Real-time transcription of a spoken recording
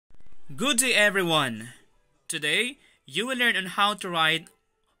Good day everyone! Today, you will learn on how to write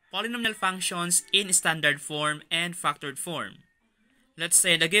polynomial functions in standard form and factored form. Let's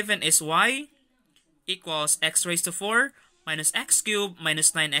say the given is y equals x raised to 4 minus x cubed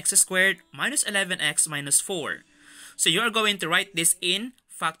minus 9x squared minus 11x minus 4. So you are going to write this in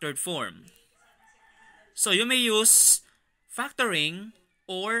factored form. So you may use factoring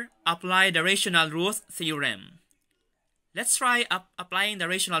or apply the rational root theorem. Let's try applying the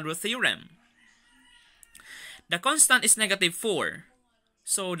rational root theorem. The constant is negative 4.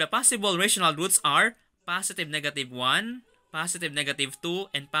 So the possible rational roots are positive negative 1, positive negative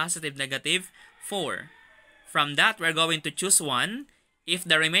 2, and positive negative 4. From that, we're going to choose 1. If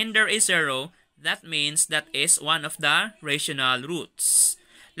the remainder is 0, that means that is one of the rational roots.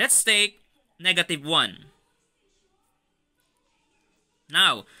 Let's take negative 1.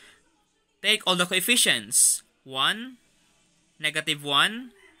 Now, take all the coefficients. 1, negative 1,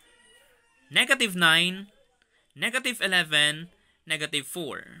 negative 9, negative 11, negative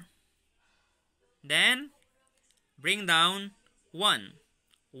 4. Then, bring down 1.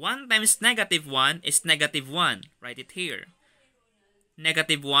 1 times negative 1 is negative 1. Write it here.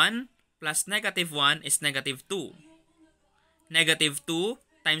 Negative 1 plus negative 1 is negative 2. Negative 2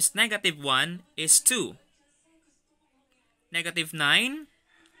 times negative 1 is 2. Negative 9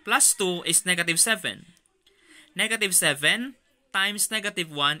 plus 2 is negative 7. Negative 7 times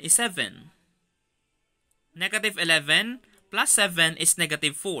negative 1 is 7. Negative 11 plus 7 is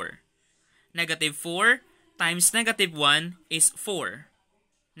negative 4. Negative 4 times negative 1 is 4.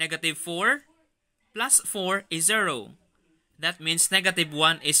 Negative 4 plus 4 is 0. That means negative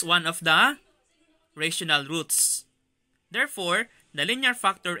 1 is one of the rational roots. Therefore, the linear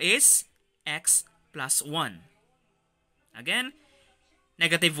factor is x plus 1. Again,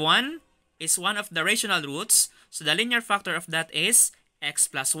 negative 1 is one of the rational roots, so the linear factor of that is x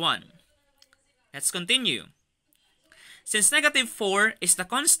plus 1. Let's continue. Since negative 4 is the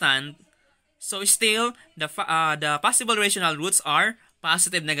constant, so still the possible rational roots are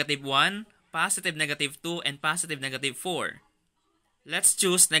positive negative 1, positive negative 2, and positive negative 4. Let's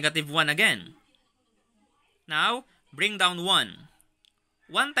choose negative 1 again. Now, bring down 1.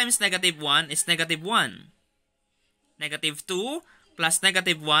 1 times negative 1 is negative 1. Negative 2 plus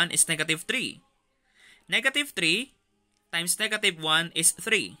negative 1 is negative 3. Negative 3 times negative 1 is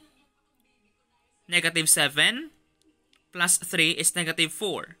 3. Negative 7 plus 3 is negative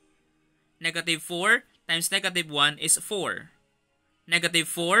 4. Negative 4 times negative 1 is 4. Negative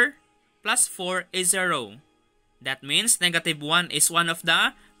 4 plus 4 is 0. That means negative 1 is one of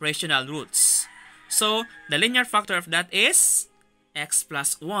the rational roots. So, the linear factor of that is x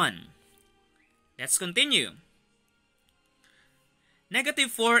plus 1. Let's continue.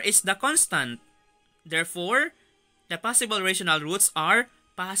 Negative 4 is the constant. Therefore, the possible rational roots are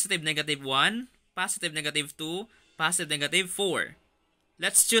positive negative 1, positive negative 2, positive negative 4.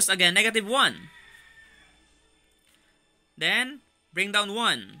 Let's choose again negative 1. Then, bring down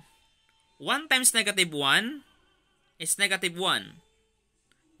 1. 1 times negative 1 is negative 1.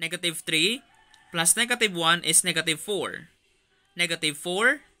 Negative 3 plus negative 1 is negative 4. Negative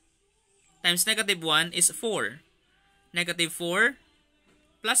 4 times negative 1 is 4. Negative 4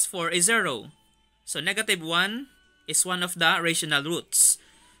 plus 4 is 0. So, negative 1 is one of the rational roots.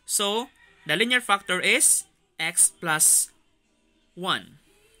 So, the linear factor is x plus 1.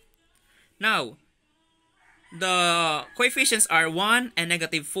 Now, the coefficients are 1 and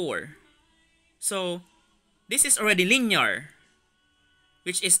negative 4. So, this is already linear,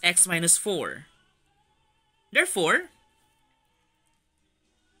 which is x minus 4. Therefore,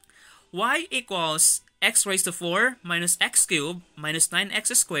 y equals x raised to 4 minus x cubed minus 9x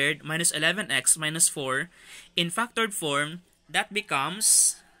squared minus 11x minus 4 in factored form. That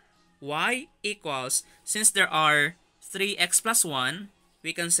becomes y equals, since there are 3x plus 1,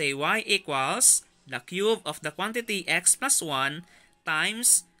 we can say y equals the cube of the quantity x plus 1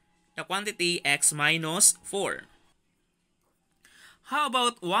 times the quantity x minus 4. How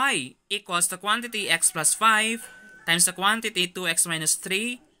about y equals the quantity x plus 5 times the quantity 2x minus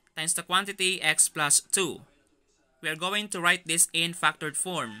 3 times the quantity x plus 2. We are going to write this in factored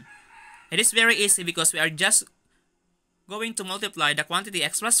form. It is very easy because we are just going to multiply the quantity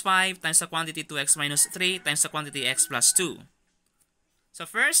x plus 5 times the quantity 2x minus 3 times the quantity x plus 2. So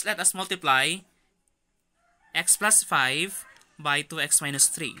first, let us multiply x plus 5 by 2x minus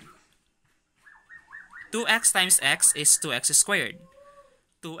 3. 2x times x is 2x squared.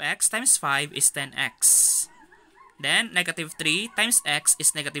 2x times 5 is 10x. Then, negative 3 times x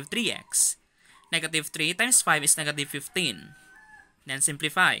is negative 3x. Negative 3 times 5 is negative 15. Then,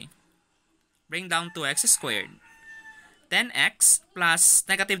 simplify. Bring down 2x squared. 10x plus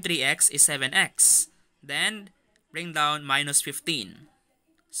negative 3x is 7x. Then bring down minus 15.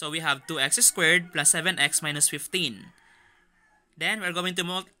 So we have 2x squared plus 7x minus 15. Then we're going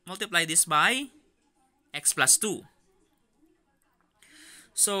to multiply this by x plus 2.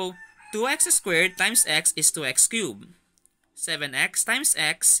 So 2x squared times x is 2x cubed. 7x times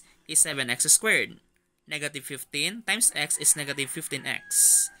x is 7x squared. Negative 15 times x is negative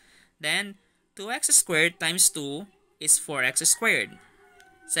 15x. Then 2x squared times 2 is 4x squared.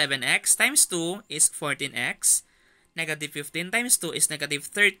 7x times 2 is 14x. Negative 15 times 2 is negative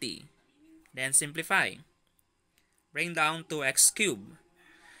 30. Then simplify. Bring down 2x cubed.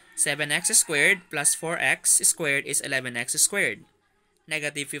 7x squared plus 4x squared is 11x squared.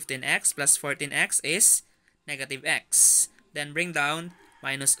 Negative 15x plus 14x is negative x. Then bring down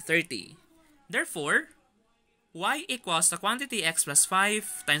minus 30. Therefore, y equals the quantity x plus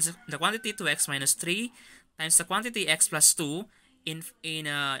 5 times the quantity 2x minus 3 times the quantity x plus 2 in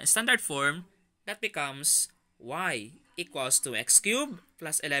standard form. That becomes y equals to x cubed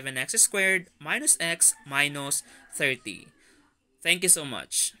plus 11x squared minus x minus 30. Thank you so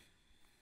much.